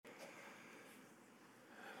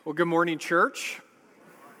Well, good morning, church.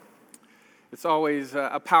 It's always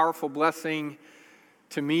a powerful blessing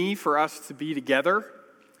to me for us to be together,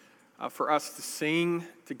 for us to sing,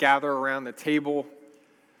 to gather around the table,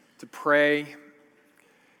 to pray,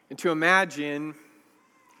 and to imagine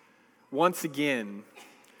once again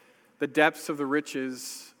the depths of the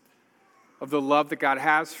riches of the love that God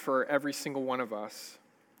has for every single one of us.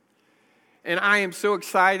 And I am so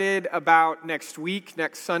excited about next week,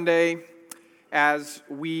 next Sunday, as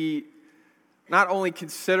we not only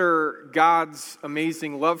consider God's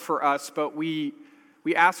amazing love for us, but we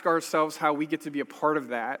ask ourselves how we get to be a part of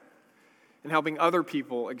that and helping other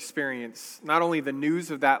people experience not only the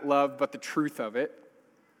news of that love, but the truth of it.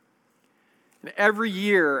 And every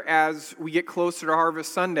year as we get closer to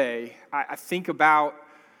Harvest Sunday, I think about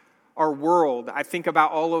our world. I think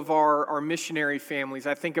about all of our missionary families.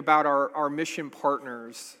 I think about our mission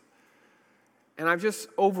partners. And I'm just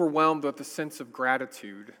overwhelmed with a sense of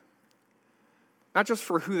gratitude. Not just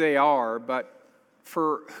for who they are, but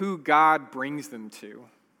for who God brings them to.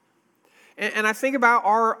 And I think about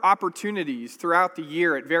our opportunities throughout the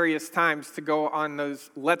year at various times to go on those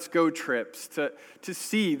Let's Go trips, to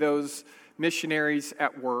see those missionaries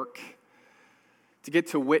at work, to get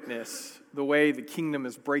to witness the way the kingdom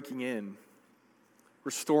is breaking in,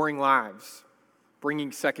 restoring lives,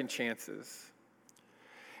 bringing second chances.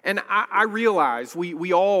 And I realize,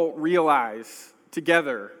 we all realize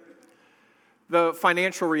together the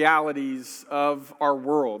financial realities of our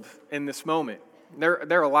world in this moment. There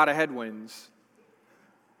are a lot of headwinds.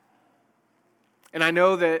 And I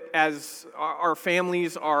know that as our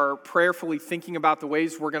families are prayerfully thinking about the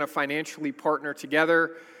ways we're going to financially partner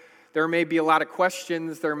together, there may be a lot of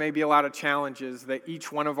questions, there may be a lot of challenges that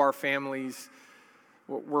each one of our families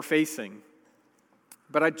we're facing.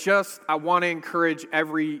 But I want to encourage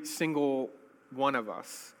every single one of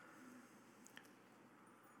us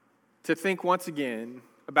to think once again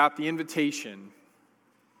about the invitation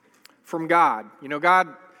from God. You know,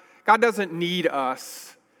 God doesn't need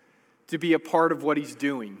us to be a part of what He's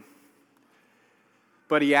doing,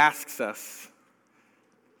 but He asks us.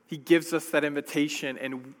 He gives us that invitation,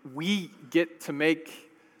 and we get to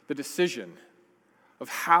make the decision of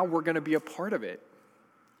how we're going to be a part of it.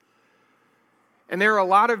 And there are a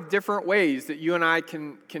lot of different ways that you and I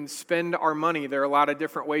can spend our money. There are a lot of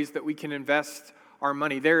different ways that we can invest our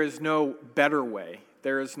money. There is no better way.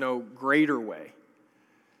 There is no greater way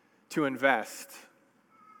to invest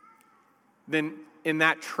than in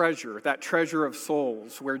that treasure of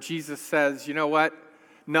souls, where Jesus says, you know what?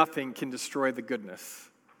 Nothing can destroy the goodness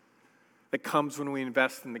that comes when we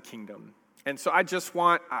invest in the kingdom. And so I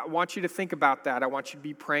want you to think about that. I want you to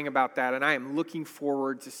be praying about that. And I am looking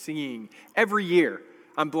forward to seeing every year.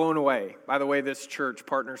 I'm blown away by the way this church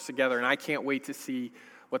partners together. And I can't wait to see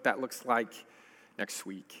what that looks like next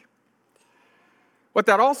week. What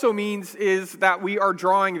that also means is that we are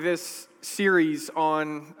drawing this series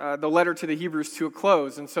on the letter to the Hebrews to a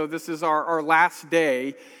close. And so this is our last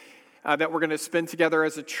day that we're going to spend together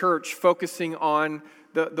as a church, focusing on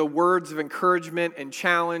the words of encouragement and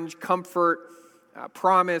challenge, comfort,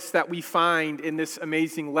 promise that we find in this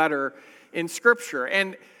amazing letter in Scripture.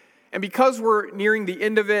 And because we're nearing the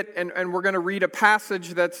end of it, and we're going to read a passage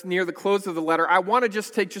that's near the close of the letter, I want to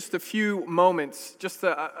just take just a few moments, just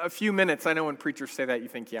a few minutes. I know when preachers say that, you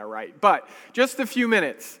think, yeah, right. But just a few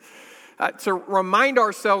minutes to remind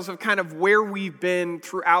ourselves of kind of where we've been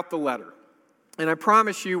throughout the letter. And I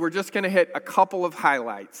promise you, we're just going to hit a couple of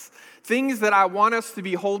highlights. Things that I want us to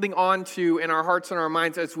be holding on to in our hearts and our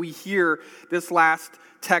minds as we hear this last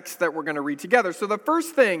text that we're going to read together. So the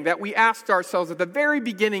first thing that we asked ourselves at the very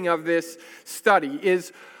beginning of this study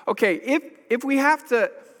is, okay, if we have to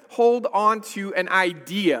hold on to an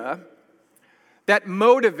idea that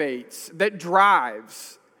motivates, that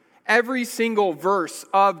drives every single verse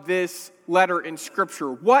of this letter in Scripture,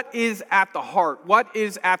 what is at the heart? What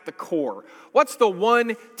is at the core? What's the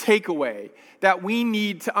one takeaway that we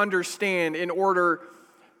need to understand in order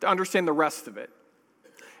to understand the rest of it?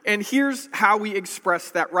 And here's how we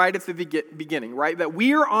express that right at the beginning, right? That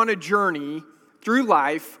we are on a journey through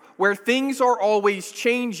life where things are always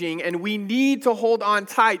changing, and we need to hold on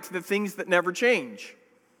tight to the things that never change.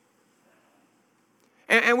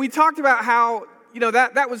 And we talked about how, you know,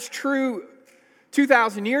 that was true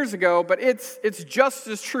 2,000 years ago, but it's just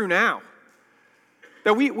as true now.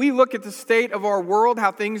 That we look at the state of our world,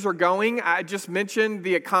 how things are going. I just mentioned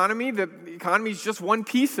the economy. The economy is just one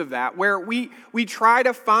piece of that, where we try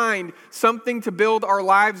to find something to build our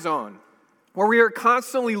lives on, where we are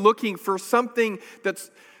constantly looking for something that's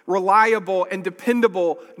reliable, and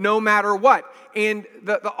dependable no matter what. And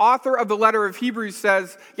the author of the letter of Hebrews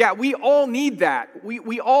says, yeah, we all need that.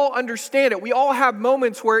 We all understand it. We all have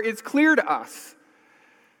moments where it's clear to us.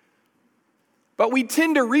 But we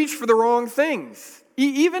tend to reach for the wrong things.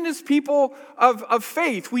 Even as people of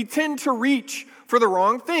faith, we tend to reach for the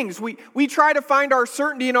wrong things. We try to find our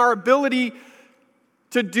certainty in our ability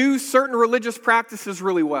to do certain religious practices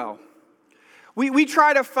really well. We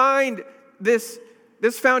try to find this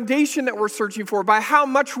foundation that we're searching for by how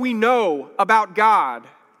much we know about God.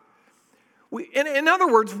 In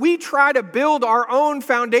other words, we try to build our own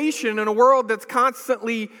foundation in a world that's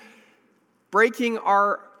constantly breaking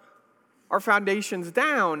our foundations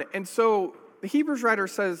down. And so the Hebrews writer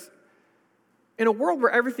says, in a world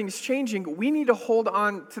where everything's changing, we need to hold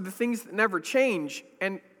on to the things that never change.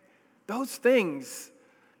 And those things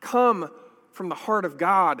come from the heart of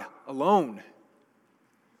God alone.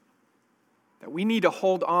 That we need to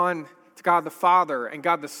hold on to God the Father and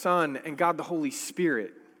God the Son and God the Holy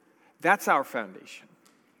Spirit. That's our foundation.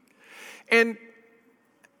 And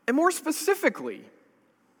more specifically,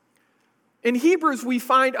 in Hebrews, we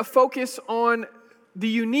find a focus on the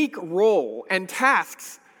unique role and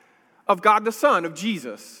tasks of God the Son, of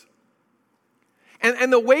Jesus.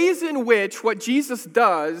 And the ways in which what Jesus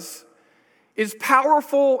does is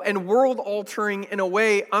powerful and world-altering in a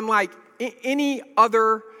way unlike any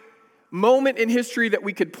other moment in history that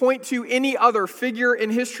we could point to, any other figure in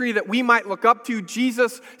history that we might look up to.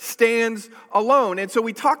 Jesus stands alone. And so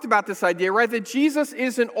we talked about this idea, right, that Jesus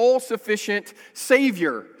is an all-sufficient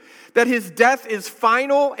Savior, that his death is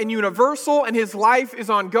final and universal and his life is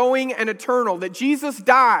ongoing and eternal, that Jesus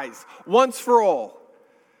dies once for all.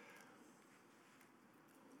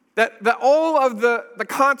 That all of the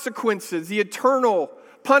consequences, the eternal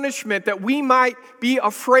punishment that we might be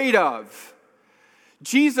afraid of,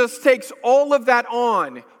 Jesus takes all of that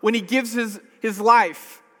on when he gives his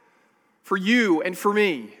life for you and for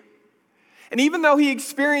me. And even though he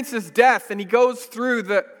experiences death and he goes through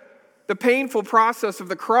the painful process of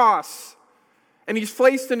the cross and he's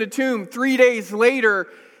placed in a tomb, 3 days later,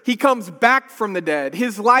 he comes back from the dead.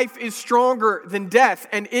 His life is stronger than death,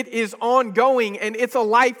 and it is ongoing, and it's a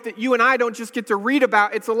life that you and I don't just get to read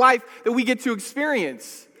about. It's a life that we get to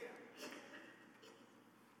experience.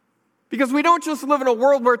 Because we don't just live in a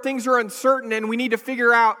world where things are uncertain and we need to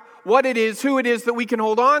figure out what it is, who it is that we can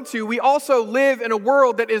hold on to. We also live in a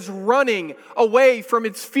world that is running away from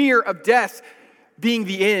its fear of death being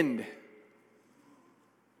the end.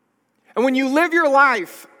 And when you live your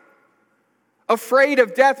life afraid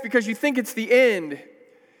of death because you think it's the end,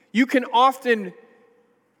 you can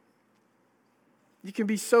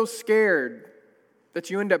be so scared that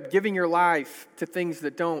you end up giving your life to things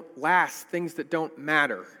that don't last, things that don't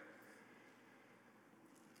matter.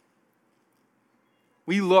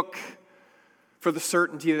 We look for the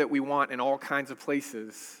certainty that we want in all kinds of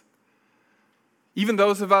places. Even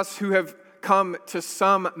those of us who have come to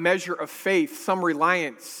some measure of faith, some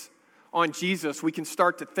reliance on Jesus, we can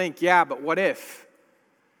start to think, yeah, but what if?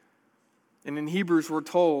 And in Hebrews we're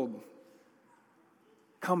told,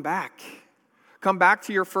 come back. Come back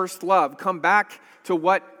to your first love. Come back to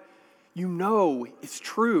what you know is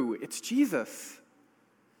true. It's Jesus.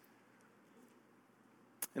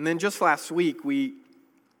 And then just last week, we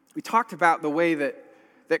talked about the way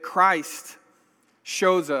that Christ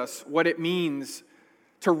shows us what it means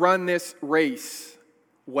to run this race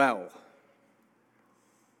well.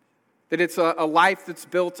 That it's a life that's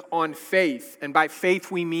built on faith. And by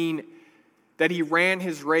faith we mean that he ran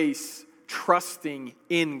his race trusting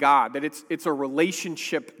in God. That it's a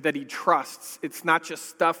relationship that he trusts. It's not just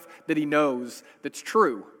stuff that he knows that's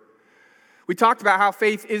true. We talked about how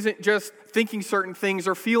faith isn't just thinking certain things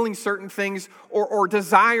or feeling certain things or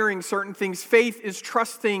desiring certain things. Faith is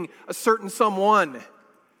trusting a certain someone.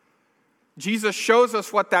 Jesus shows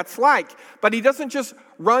us what that's like, but he doesn't just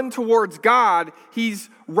run towards God, he's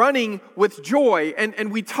running with joy.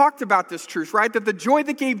 And we talked about this truth, right? That the joy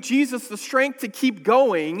that gave Jesus the strength to keep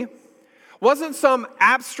going wasn't some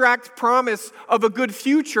abstract promise of a good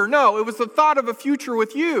future. No, it was the thought of a future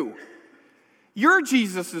with you. You're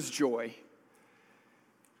Jesus' joy.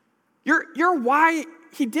 You're why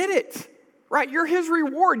he did it, right? You're his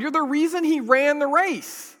reward. You're the reason he ran the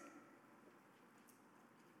race.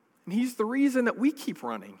 And he's the reason that we keep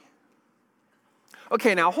running.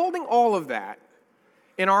 Okay, now holding all of that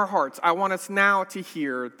in our hearts, I want us now to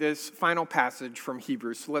hear this final passage from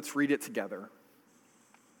Hebrews. So let's read it together.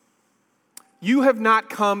 You have not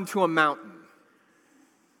come to a mountain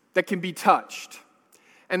that can be touched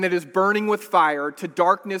and that is burning with fire, to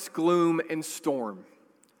darkness, gloom, and storm,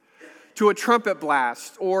 to a trumpet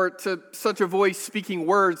blast, or to such a voice speaking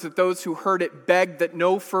words that those who heard it begged that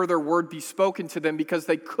no further word be spoken to them because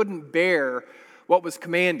they couldn't bear what was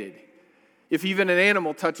commanded. If even an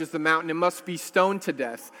animal touches the mountain, it must be stoned to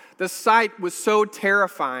death. The sight was so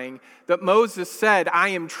terrifying that Moses said, I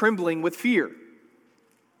am trembling with fear.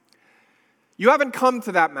 You haven't come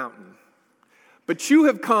to that mountain, but you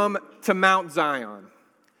have come to Mount Zion,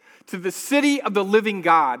 to the city of the living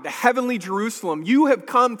God, the heavenly Jerusalem. You have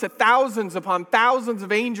come to thousands upon thousands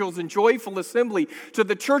of angels in joyful assembly, to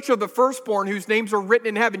the church of the firstborn whose names are written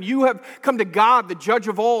in heaven. You have come to God, the judge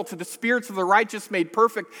of all, to the spirits of the righteous made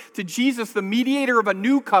perfect, to Jesus, the mediator of a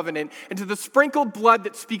new covenant, and to the sprinkled blood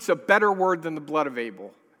that speaks a better word than the blood of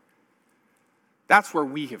Abel. That's where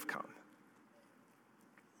we have come.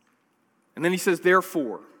 And then he says,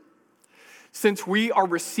 therefore, since we are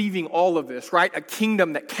receiving all of this, right, a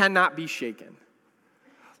kingdom that cannot be shaken,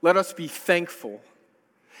 let us be thankful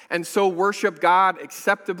and so worship God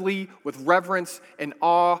acceptably with reverence and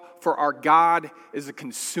awe, for our God is a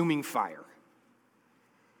consuming fire.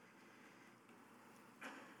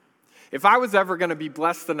 If I was ever going to be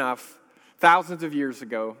blessed enough thousands of years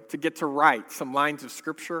ago to get to write some lines of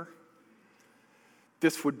scripture,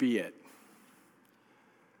 this would be it.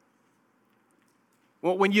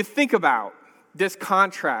 Well, when you think about this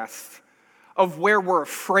contrast of where we're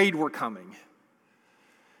afraid we're coming,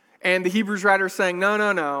 and the Hebrews writer is saying,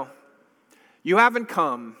 no, you haven't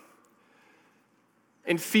come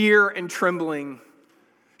in fear and trembling,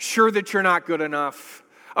 sure that you're not good enough,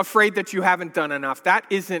 afraid that you haven't done enough.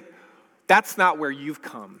 That's not where you've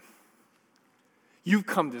come. You've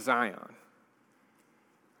come to Zion.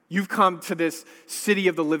 You've come to this city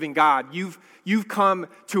of the living God. You've come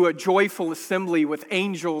to a joyful assembly with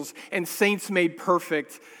angels and saints made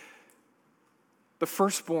perfect, the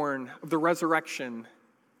firstborn of the resurrection.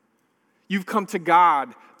 You've come to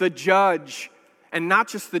God, the judge, and not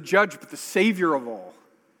just the judge, but the Savior of all.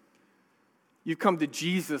 You've come to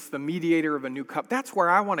Jesus, the mediator of a new covenant. That's where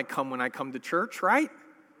I want to come when I come to church, right?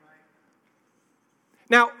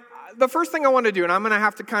 Now, the first thing I want to do, and I'm going to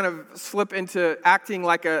have to kind of slip into acting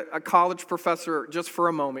like a college professor just for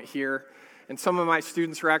a moment here. And some of my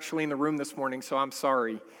students are actually in the room this morning, so I'm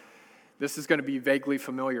sorry. This is going to be vaguely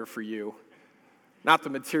familiar for you. Not the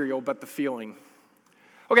material, but the feeling.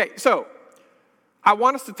 Okay, so I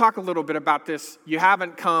want us to talk a little bit about this. You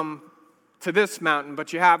haven't come to this mountain,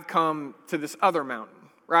 but you have come to this other mountain,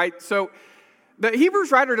 right? So the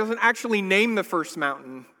Hebrews writer doesn't actually name the first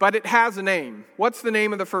mountain, but it has a name. What's the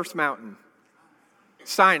name of the first mountain?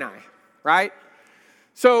 Sinai, right?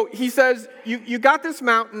 So he says, you got this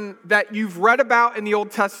mountain that you've read about in the Old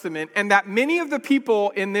Testament, and that many of the people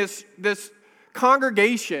in this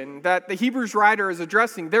congregation that the Hebrews writer is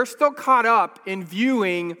addressing, they're still caught up in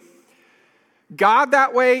viewing God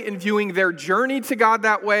that way and viewing their journey to God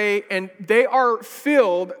that way, and they are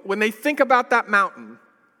filled, when they think about that mountain,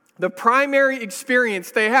 the primary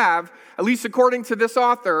experience they have, at least according to this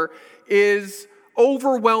author, is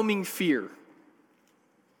overwhelming fear.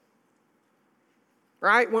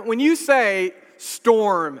 Right? When you say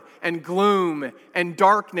storm and gloom and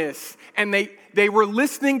darkness, and they were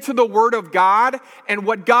listening to the word of God, and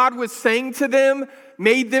what God was saying to them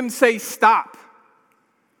made them say, stop.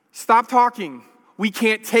 Stop talking. We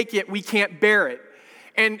can't take it. We can't bear it.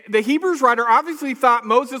 And the Hebrews writer obviously thought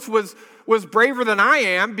Moses was braver than I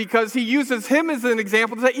am, because he uses him as an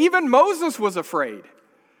example to say even Moses was afraid.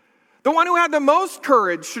 The one who had the most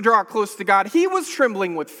courage to draw close to God, he was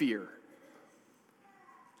trembling with fear.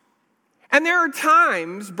 And there are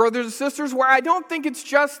times, brothers and sisters, where I don't think it's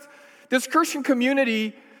just this Christian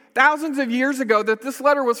community thousands of years ago that this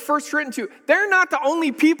letter was first written to. They're not the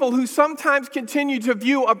only people who sometimes continue to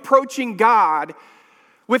view approaching God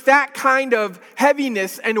with that kind of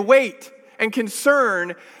heaviness and weight and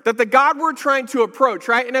concern that the God we're trying to approach,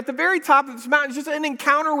 right? And at the very top of this mountain is just an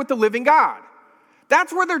encounter with the living God.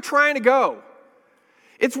 That's where they're trying to go.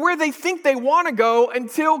 It's where they think they want to go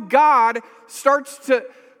until God starts to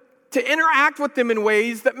interact with them in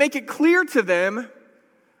ways that make it clear to them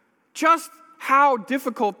just how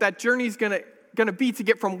difficult that journey is going to be to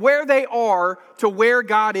get from where they are to where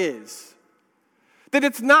God is. That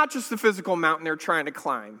it's not just the physical mountain they're trying to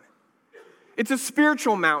climb. It's a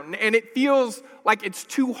spiritual mountain, and it feels like it's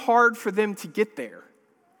too hard for them to get there.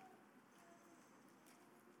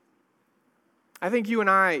 I think you and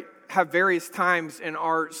I have various times in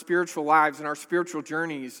our spiritual lives and our spiritual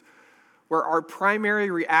journeys where our primary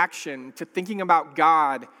reaction to thinking about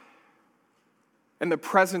God and the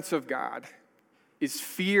presence of God is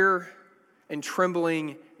fear and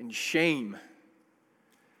trembling and shame,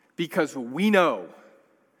 because we know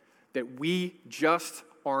that we just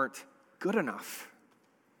aren't good enough.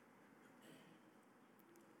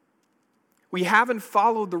 We haven't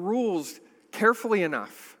followed the rules carefully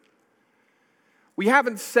enough. We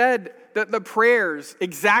haven't said the prayers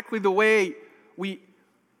exactly the way we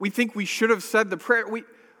think we should have said the prayer.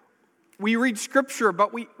 We read Scripture,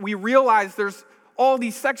 but we realize there's all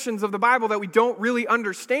these sections of the Bible that we don't really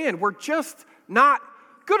understand. We're just not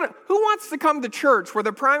good. Who wants to come to church where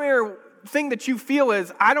the primary thing that you feel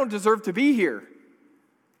is, I don't deserve to be here.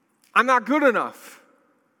 I'm not good enough.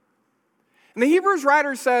 And the Hebrews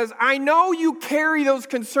writer says, I know you carry those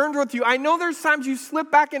concerns with you. I know there's times you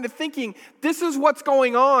slip back into thinking, this is what's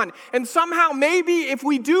going on. And somehow maybe if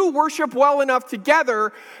we do worship well enough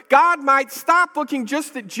together, God might stop looking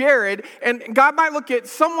just at Jared, and God might look at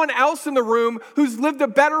someone else in the room who's lived a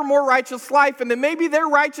better, more righteous life, and then maybe their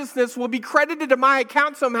righteousness will be credited to my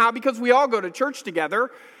account somehow because we all go to church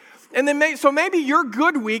together. And then so maybe your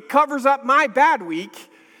good week covers up my bad week.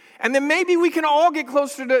 And then maybe we can all get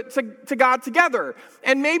closer to God together.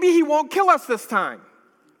 And maybe he won't kill us this time.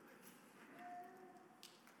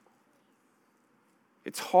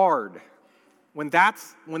 It's hard when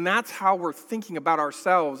that's how we're thinking about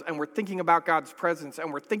ourselves, and we're thinking about God's presence,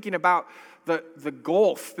 and we're thinking about the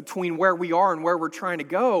gulf between where we are and where we're trying to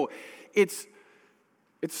go. It's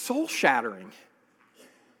soul-shattering.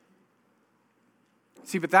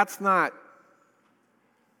 See, but that's not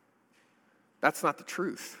the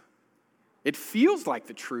truth. It feels like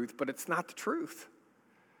the truth, but it's not the truth.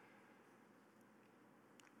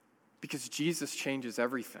 Because Jesus changes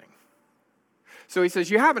everything. So he says,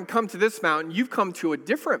 you haven't come to this mountain, you've come to a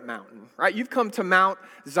different mountain, right? You've come to Mount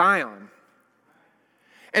Zion.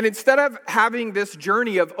 And instead of having this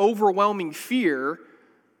journey of overwhelming fear,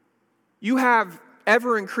 you have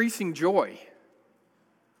ever-increasing joy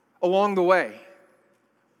along the way.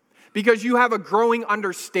 Because you have a growing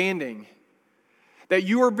understanding that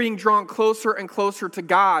you are being drawn closer and closer to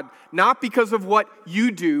God, not because of what you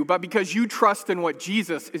do, but because you trust in what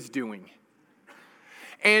Jesus is doing.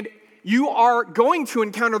 And you are going to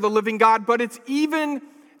encounter the living God, but it's even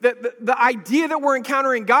the idea that we're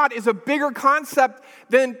encountering God is a bigger concept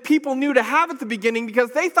than people knew to have at the beginning,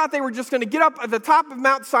 because they thought they were just going to get up at the top of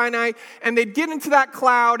Mount Sinai and they'd get into that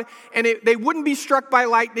cloud and they wouldn't be struck by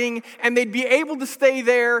lightning and they'd be able to stay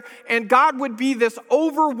there, and God would be this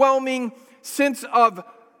overwhelming sense of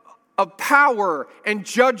power and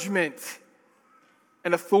judgment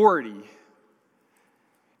and authority.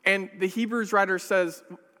 And the Hebrews writer says,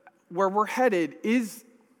 where we're headed is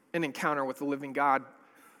an encounter with the living God,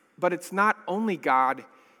 but it's not only God,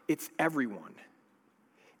 it's everyone.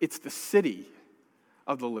 It's the city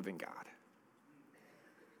of the living God.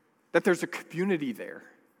 That there's a community there.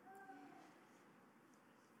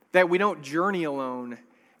 That we don't journey alone.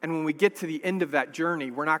 And when we get to the end of that journey,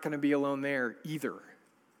 we're not going to be alone there either.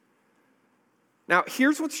 Now,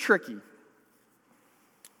 here's what's tricky.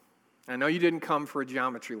 I know you didn't come for a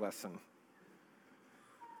geometry lesson.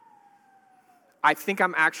 I think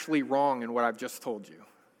I'm actually wrong in what I've just told you.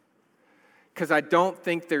 Because I don't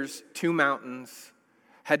think there's two mountains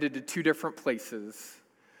headed to two different places,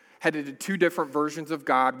 headed to two different versions of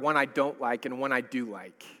God, one I don't like and one I do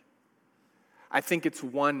like. I think it's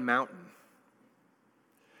one mountain.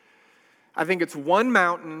 I think it's one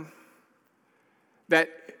mountain that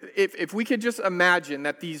if we could just imagine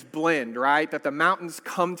that these blend, right? That the mountains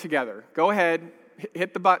come together. Go ahead,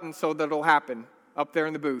 hit the button so that it'll happen up there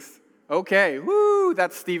in the booth. Okay, woo,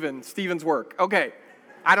 that's Stephen's work. Okay,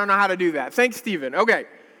 I don't know how to do that. Thanks, Stephen. Okay,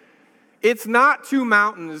 it's not two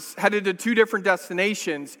mountains headed to two different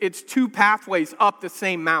destinations. It's two pathways up the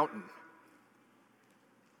same mountain.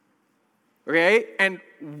 Okay, and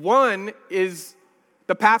one is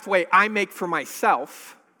the pathway I make for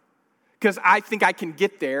myself, because I think I can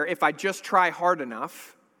get there if I just try hard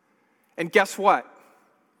enough. And guess what?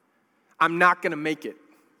 I'm not going to make it.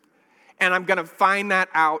 And I'm going to find that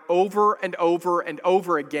out over and over and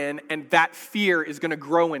over again, and that fear is going to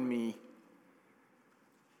grow in me.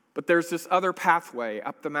 But there's this other pathway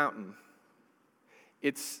up the mountain.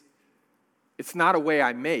 It's not a way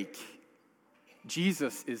I make.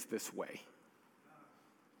 Jesus is this way.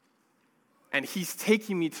 And he's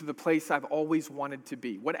taking me to the place I've always wanted to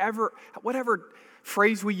be. Whatever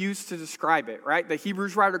phrase we use to describe it, right? The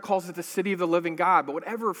Hebrews writer calls it the city of the living God, but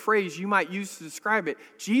whatever phrase you might use to describe it,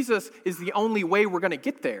 Jesus is the only way we're going to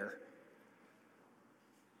get there.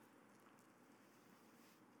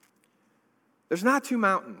 There's not two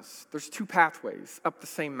mountains. There's two pathways up the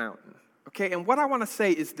same mountain. Okay, and what I want to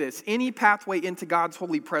say is this: any pathway into God's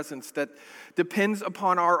holy presence that depends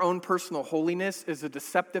upon our own personal holiness is a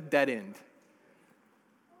deceptive dead end.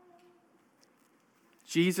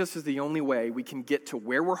 Jesus is the only way we can get to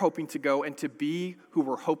where we're hoping to go and to be who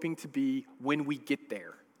we're hoping to be when we get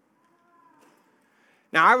there.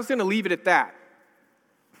 Now, I was going to leave it at that.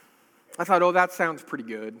 I thought, oh, that sounds pretty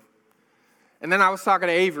good. And then I was talking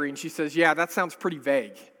to Avery, and she says, yeah, that sounds pretty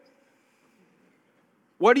vague.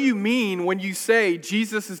 What do you mean when you say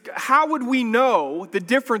Jesus is... How would we know the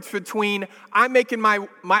difference between I'm making my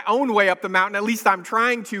own way up the mountain, at least I'm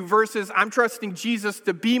trying to, versus I'm trusting Jesus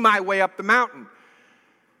to be my way up the mountain?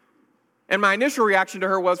 And my initial reaction to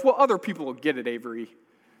her was, well, other people will get it, Avery.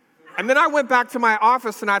 And then I went back to my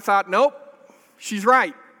office and I thought, nope, she's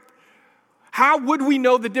right. How would we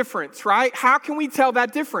know the difference, right? How can we tell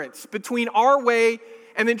that difference between our way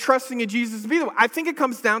and then trusting in Jesus to be the way? I think it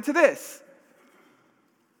comes down to this.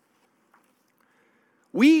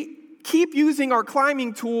 We keep using our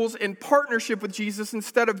climbing tools in partnership with Jesus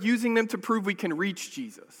instead of using them to prove we can reach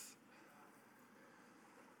Jesus.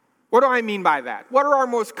 What do I mean by that? What are our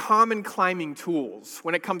most common climbing tools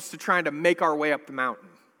when it comes to trying to make our way up the mountain?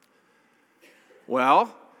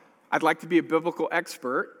 Well, I'd like to be a biblical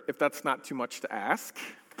expert, if that's not too much to ask.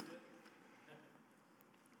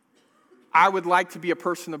 I would like to be a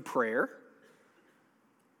person of prayer,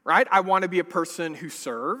 right? I want to be a person who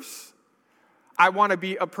serves. I want to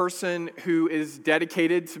be a person who is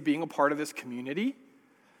dedicated to being a part of this community.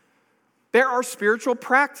 There are spiritual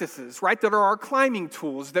practices, right, that are our climbing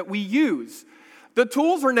tools that we use. The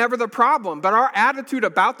tools are never the problem, but our attitude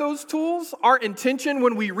about those tools, our intention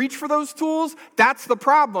when we reach for those tools, that's the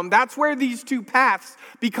problem. That's where these two paths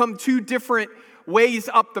become two different ways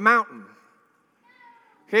up the mountain.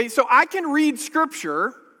 Okay, so I can read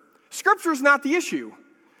Scripture. Scripture's not the issue,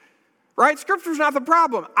 right? Scripture's not the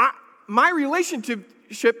problem. My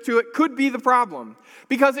relationship to it could be the problem.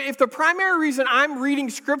 Because if the primary reason I'm reading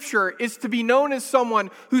Scripture is to be known as someone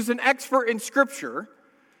who's an expert in Scripture,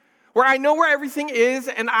 where I know where everything is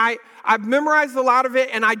and I've memorized a lot of it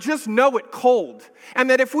and I just know it cold, and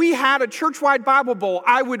that if we had a church-wide Bible Bowl,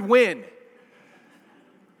 I would win.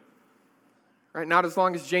 Right? Not as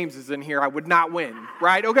long as James is in here, I would not win.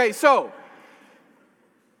 Right? Okay, so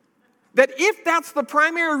that if that's the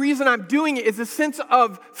primary reason I'm doing it is a sense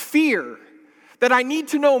of fear, that I need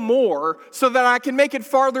to know more so that I can make it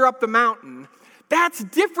farther up the mountain, that's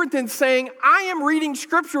different than saying, I am reading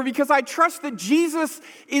Scripture because I trust that Jesus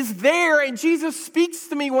is there and Jesus speaks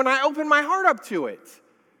to me when I open my heart up to it.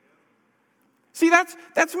 See,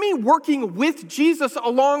 that's me working with Jesus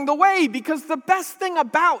along the way, because the best thing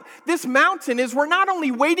about this mountain is we're not only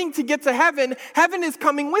waiting to get to heaven, heaven is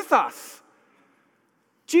coming with us.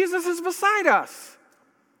 Jesus is beside us.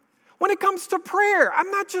 When it comes to prayer, I'm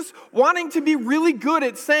not just wanting to be really good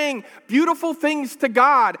at saying beautiful things to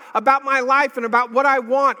God about my life and about what I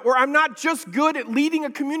want, or I'm not just good at leading a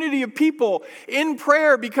community of people in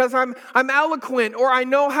prayer because I'm eloquent or I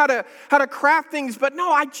know how to craft things. But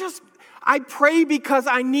no, I pray because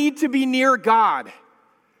I need to be near God.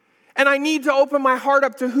 And I need to open my heart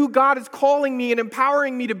up to who God is calling me and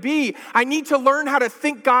empowering me to be. I need to learn how to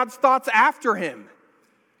think God's thoughts after Him.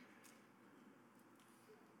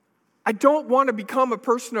 I don't want to become a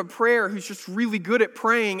person of prayer who's just really good at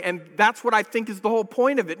praying, and that's what I think is the whole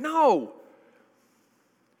point of it. No.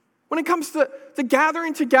 When it comes to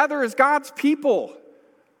gathering together as God's people,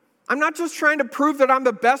 I'm not just trying to prove that I'm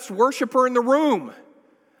the best worshiper in the room.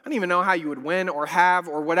 I don't even know how you would win or have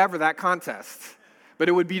or whatever that contest, but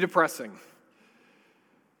it would be depressing.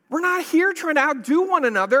 We're not here trying to outdo one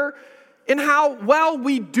another in how well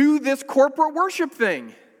we do this corporate worship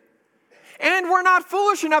thing. And we're not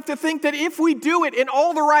foolish enough to think that if we do it in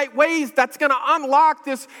all the right ways, that's going to unlock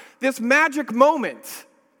this magic moment.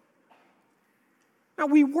 Now,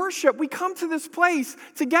 we worship, we come to this place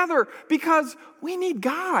together because we need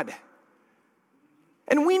God.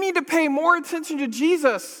 And we need to pay more attention to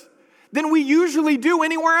Jesus than we usually do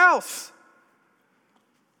anywhere else.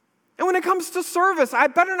 And when it comes to service, I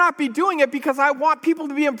better not be doing it because I want people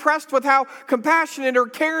to be impressed with how compassionate or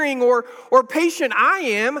caring or patient I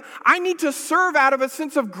am. I need to serve out of a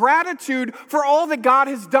sense of gratitude for all that God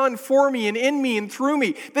has done for me and in me and through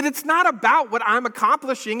me. That it's not about what I'm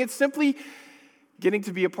accomplishing. It's simply getting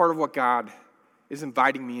to be a part of what God is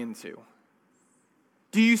inviting me into.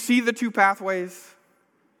 Do you see the two pathways?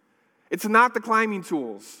 It's not the climbing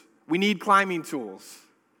tools. We need climbing tools.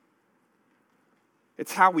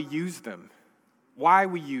 It's how we use them, why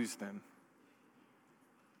we use them.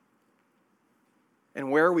 And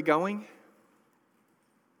where are we going?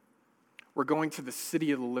 We're going to the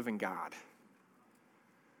city of the living God.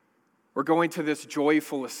 We're going to this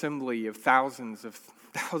joyful assembly of thousands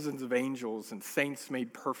of angels and saints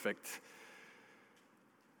made perfect.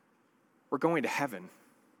 We're going to heaven.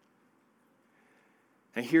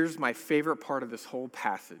 And here's my favorite part of this whole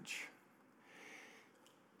passage.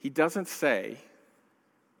 He doesn't say,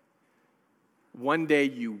 one day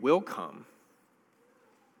you will come.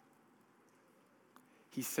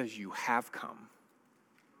 He says, you have come.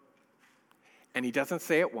 And he doesn't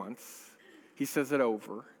say it once. He says it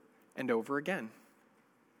over and over again.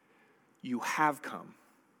 You have come.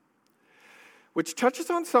 Which touches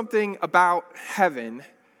on something about heaven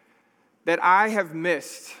that I have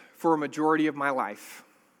missed for a majority of my life.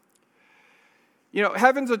 You know,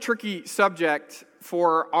 heaven's a tricky subject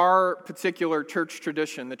for our particular church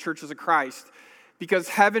tradition, the Churches of Christ, because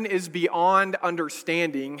heaven is beyond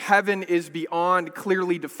understanding. Heaven is beyond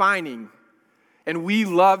clearly defining. And we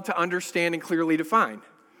love to understand and clearly define.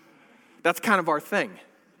 That's kind of our thing.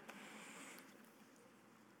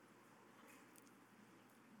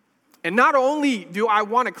 And not only do I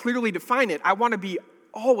want to clearly define it, I want to be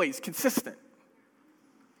always consistent.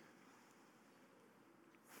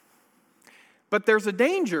 But there's a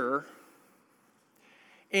danger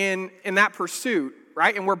in that pursuit,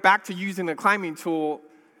 right? And we're back to using the climbing tool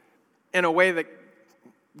in a way that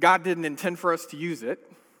God didn't intend for us to use it,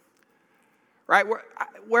 right?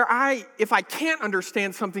 If I can't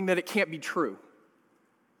understand something, then it can't be true.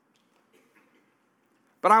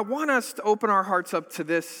 But I want us to open our hearts up to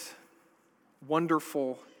this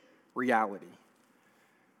wonderful reality.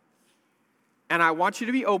 And I want you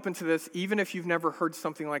to be open to this, even if you've never heard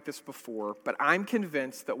something like this before. But I'm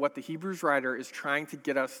convinced that what the Hebrews writer is trying to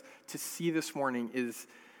get us to see this morning is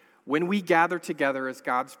when we gather together as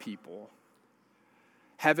God's people,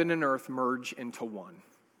 heaven and earth merge into one.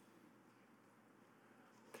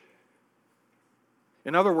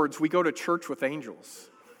 In other words, we go to church with angels.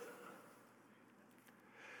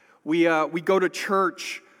 We go to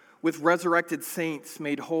church with resurrected saints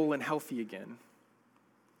made whole and healthy again.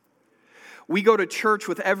 We go to church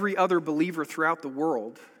with every other believer throughout the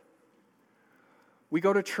world. We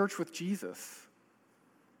go to church with Jesus.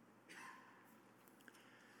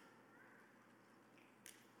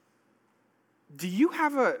 Do you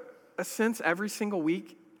have a sense every single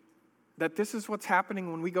week that this is what's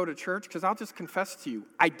happening when we go to church? Because I'll just confess to you,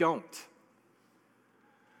 I don't.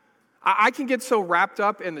 I can get so wrapped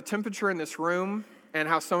up in the temperature in this room and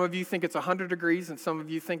how some of you think it's 100 degrees and some of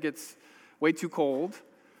you think it's way too cold.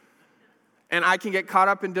 And I can get caught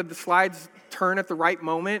up in did the slides turn at the right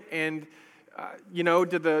moment? And,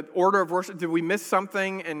 did the order of worship, did we miss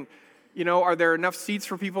something? And, are there enough seats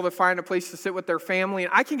for people to find a place to sit with their family?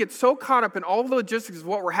 And I can get so caught up in all the logistics of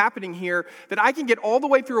what we're happening here that I can get all the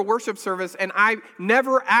way through a worship service and I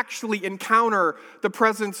never actually encounter the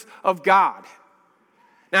presence of God.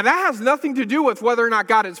 Now, that has nothing to do with whether or not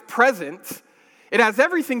God is present. It has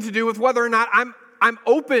everything to do with whether or not I'm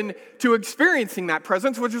open to experiencing that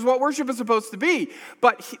presence, which is what worship is supposed to be.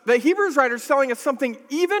 But the Hebrews writer is telling us something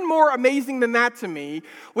even more amazing than that to me,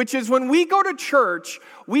 which is when we go to church,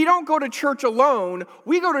 we don't go to church alone.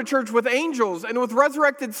 We go to church with angels and with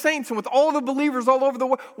resurrected saints and with all the believers all over the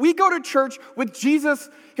world. We go to church with Jesus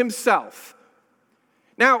himself.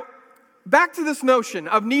 Now, back to this notion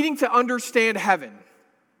of needing to understand heaven.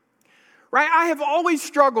 Right? I have always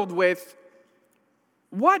struggled with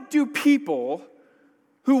what do people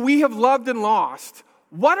who we have loved and lost,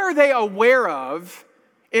 what are they aware of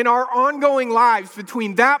in our ongoing lives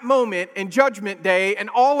between that moment and Judgment Day and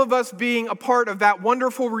all of us being a part of that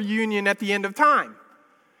wonderful reunion at the end of time?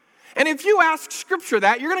 And if you ask Scripture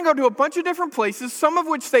that, you're going to go to a bunch of different places, some of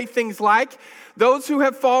which say things like, those who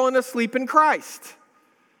have fallen asleep in Christ.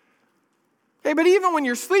 Okay, but even when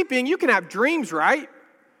you're sleeping, you can have dreams, right?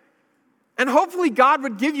 And hopefully God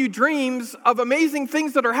would give you dreams of amazing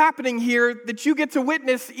things that are happening here that you get to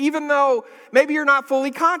witness even though maybe you're not fully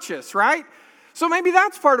conscious, right? So maybe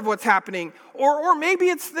that's part of what's happening. Or maybe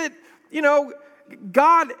it's that,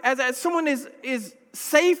 God, as someone is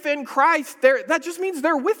safe in Christ, that just means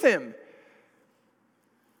they're with him.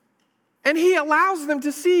 And he allows them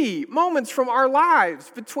to see moments from our lives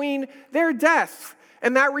between their death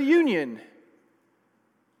and that reunion.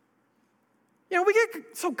 We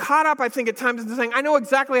get so caught up, I think, at times in saying, I know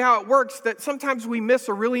exactly how it works, that sometimes we miss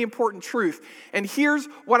a really important truth. And here's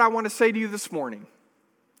what I want to say to you this morning.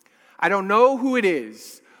 I don't know who it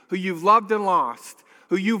is, who you've loved and lost,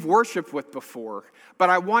 who you've worshiped with before, but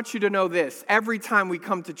I want you to know this. Every time we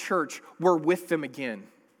come to church, we're with them again.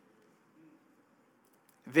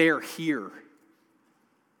 They're here.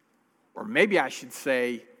 Or maybe I should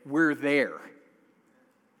say, we're there.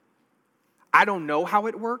 I don't know how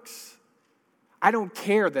it works. I don't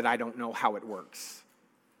care that I don't know how it works.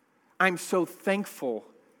 I'm so thankful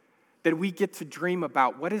that we get to dream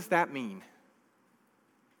about what does that mean?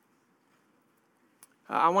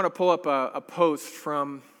 I want to pull up a post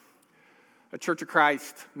from a Church of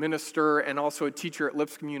Christ minister and also a teacher at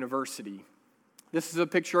Lipscomb University. This is a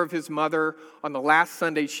picture of his mother on the last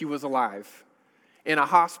Sunday she was alive, in a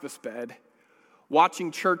hospice bed,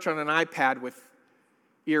 watching church on an iPad with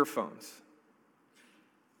earphones.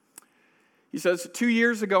 He says, 2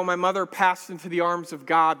 years ago, my mother passed into the arms of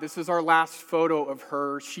God. This is our last photo of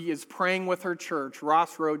her. She is praying with her church,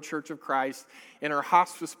 Ross Road Church of Christ, in her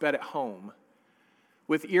hospice bed at home.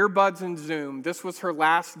 With earbuds and Zoom, this was her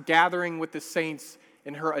last gathering with the saints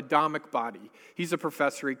in her Adamic body. He's a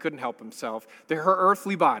professor, he couldn't help himself. They're her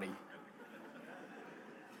earthly body.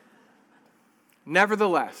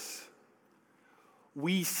 Nevertheless,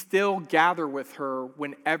 we still gather with her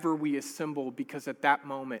whenever we assemble, because at that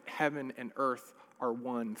moment, heaven and earth are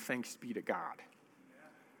one, thanks be to God.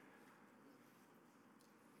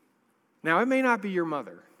 Now, it may not be your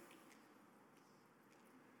mother.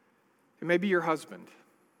 It may be your husband,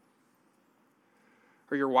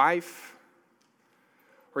 or your wife,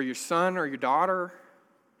 or your son, or your daughter.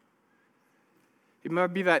 It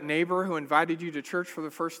might be that neighbor who invited you to church for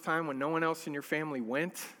the first time when no one else in your family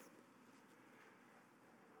went.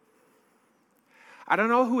 I don't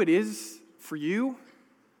know who it is for you,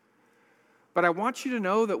 but I want you to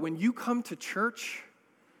know that when you come to church,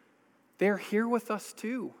 they're here with us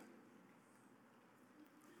too.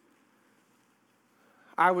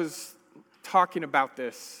 I was talking about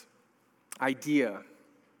this idea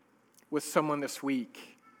with someone this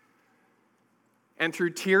week, and through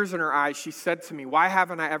tears in her eyes, she said to me, "Why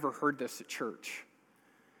haven't I ever heard this at church?"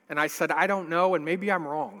 And I said, "I don't know, and maybe I'm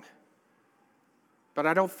wrong, but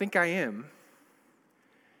I don't think I am."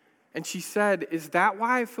 And she said, "Is that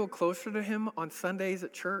why I feel closer to him on Sundays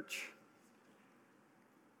at church?"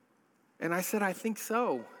 And I said, "I think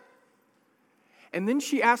so." And then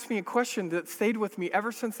she asked me a question that stayed with me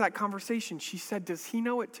ever since that conversation. She said, "Does he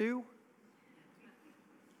know it too?"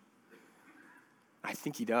 I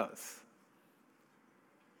think he does.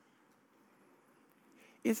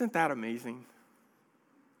 Isn't that amazing?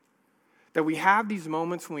 That we have these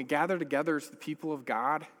moments when we gather together as the people of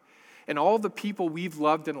God, and all the people we've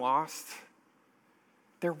loved and lost,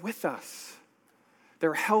 they're with us.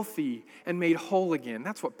 They're healthy and made whole again.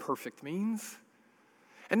 That's what perfect means.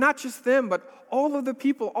 And not just them, but all of the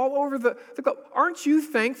people all over the globe. Aren't you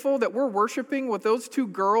thankful that we're worshiping with those two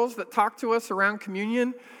girls that talk to us around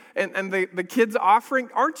communion and the kids offering?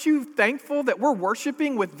 Aren't you thankful that we're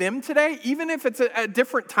worshiping with them today? Even if it's a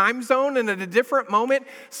different time zone and at a different moment,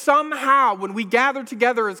 somehow when we gather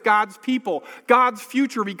together as God's people, God's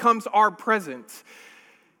future becomes our present.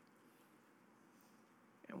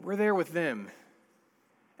 And we're there with them,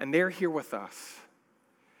 and they're here with us.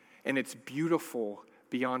 And it's beautiful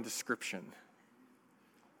beyond description.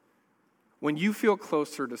 When you feel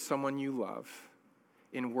closer to someone you love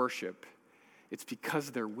in worship, it's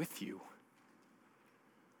because they're with you.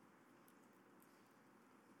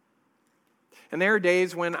 And there are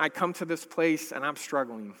days when I come to this place and I'm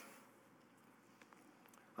struggling.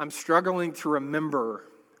 I'm struggling to remember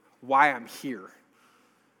why I'm here.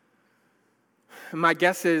 And my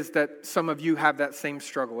guess is that some of you have that same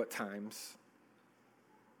struggle at times.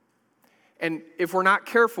 And if we're not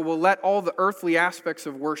careful, we'll let all the earthly aspects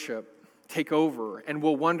of worship take over, and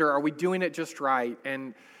we'll wonder, are we doing it just right?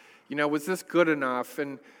 And, was this good enough?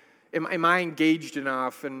 And am I engaged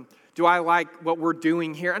enough? And do I like what we're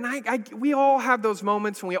doing here? And we all have those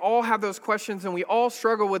moments, and we all have those questions, and we all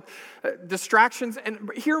struggle with distractions. And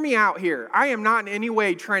hear me out here. I am not in any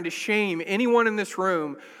way trying to shame anyone in this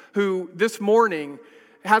room who this morning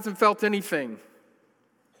hasn't felt anything.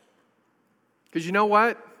 Because you know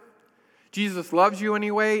what? Jesus loves you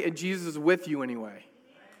anyway, and Jesus is with you anyway.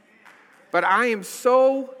 But I am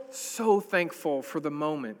so thankful for the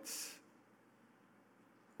moments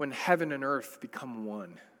when heaven and earth become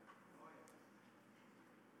one.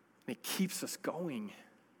 And it keeps us going.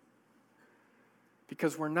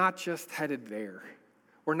 Because we're not just headed there.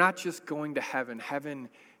 We're not just going to heaven. Heaven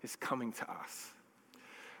is coming to us.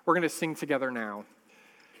 We're going to sing together now.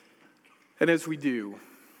 And as we do,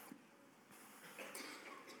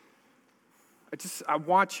 I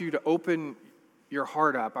want you to open your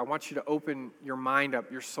heart up. I want you to open your mind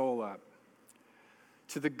up, your soul up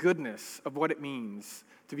to the goodness of what it means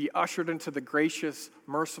to be ushered into the gracious,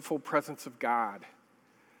 merciful presence of God.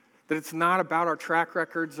 That it's not about our track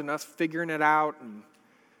records and us figuring it out. And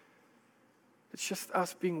it's just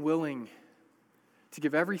us being willing to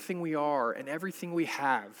give everything we are and everything we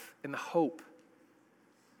have in the hope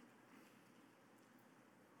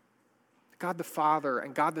God the Father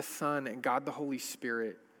and God the Son and God the Holy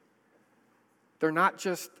Spirit, they're not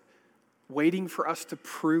just waiting for us to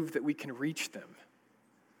prove that we can reach them.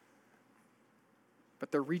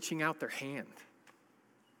 but they're reaching out their hand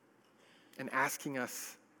and asking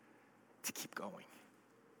us to keep going.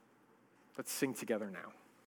 Let's sing together now.